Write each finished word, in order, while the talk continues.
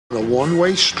a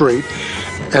one-way street,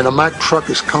 and a Mack truck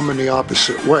is coming the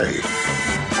opposite way.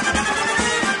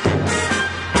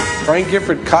 Frank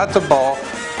Grifford caught the ball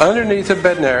underneath of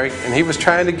BEDNARIK, and he was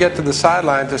trying to get to the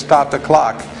sideline to stop the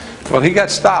clock. Well, he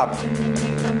got stopped.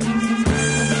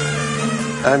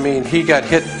 I mean, he got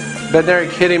hit.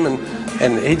 BEDNARIK hit him,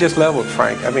 and he just leveled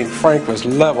Frank. I mean, Frank was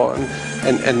level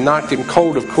and knocked him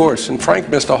cold, of course. And Frank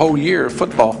missed a whole year of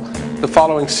football the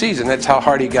following season. That's how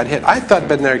hard he got hit. I thought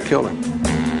BEDNARIK killed him.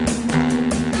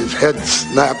 His head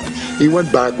snapped. He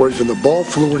went backwards, and the ball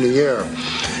flew in the air.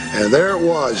 And there it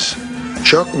was.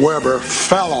 Chuck Weber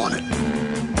fell on it.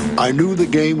 I knew the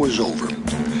game was over.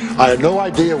 I had no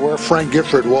idea where Frank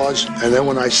Grifford was, and then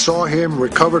when I saw him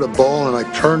recover the ball and I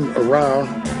turned around,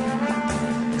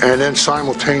 and then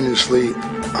simultaneously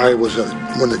I was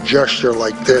with a gesture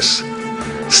like this,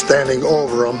 standing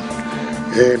over him,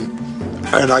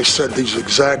 and I said these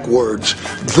exact words: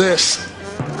 "This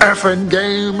effing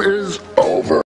game is over."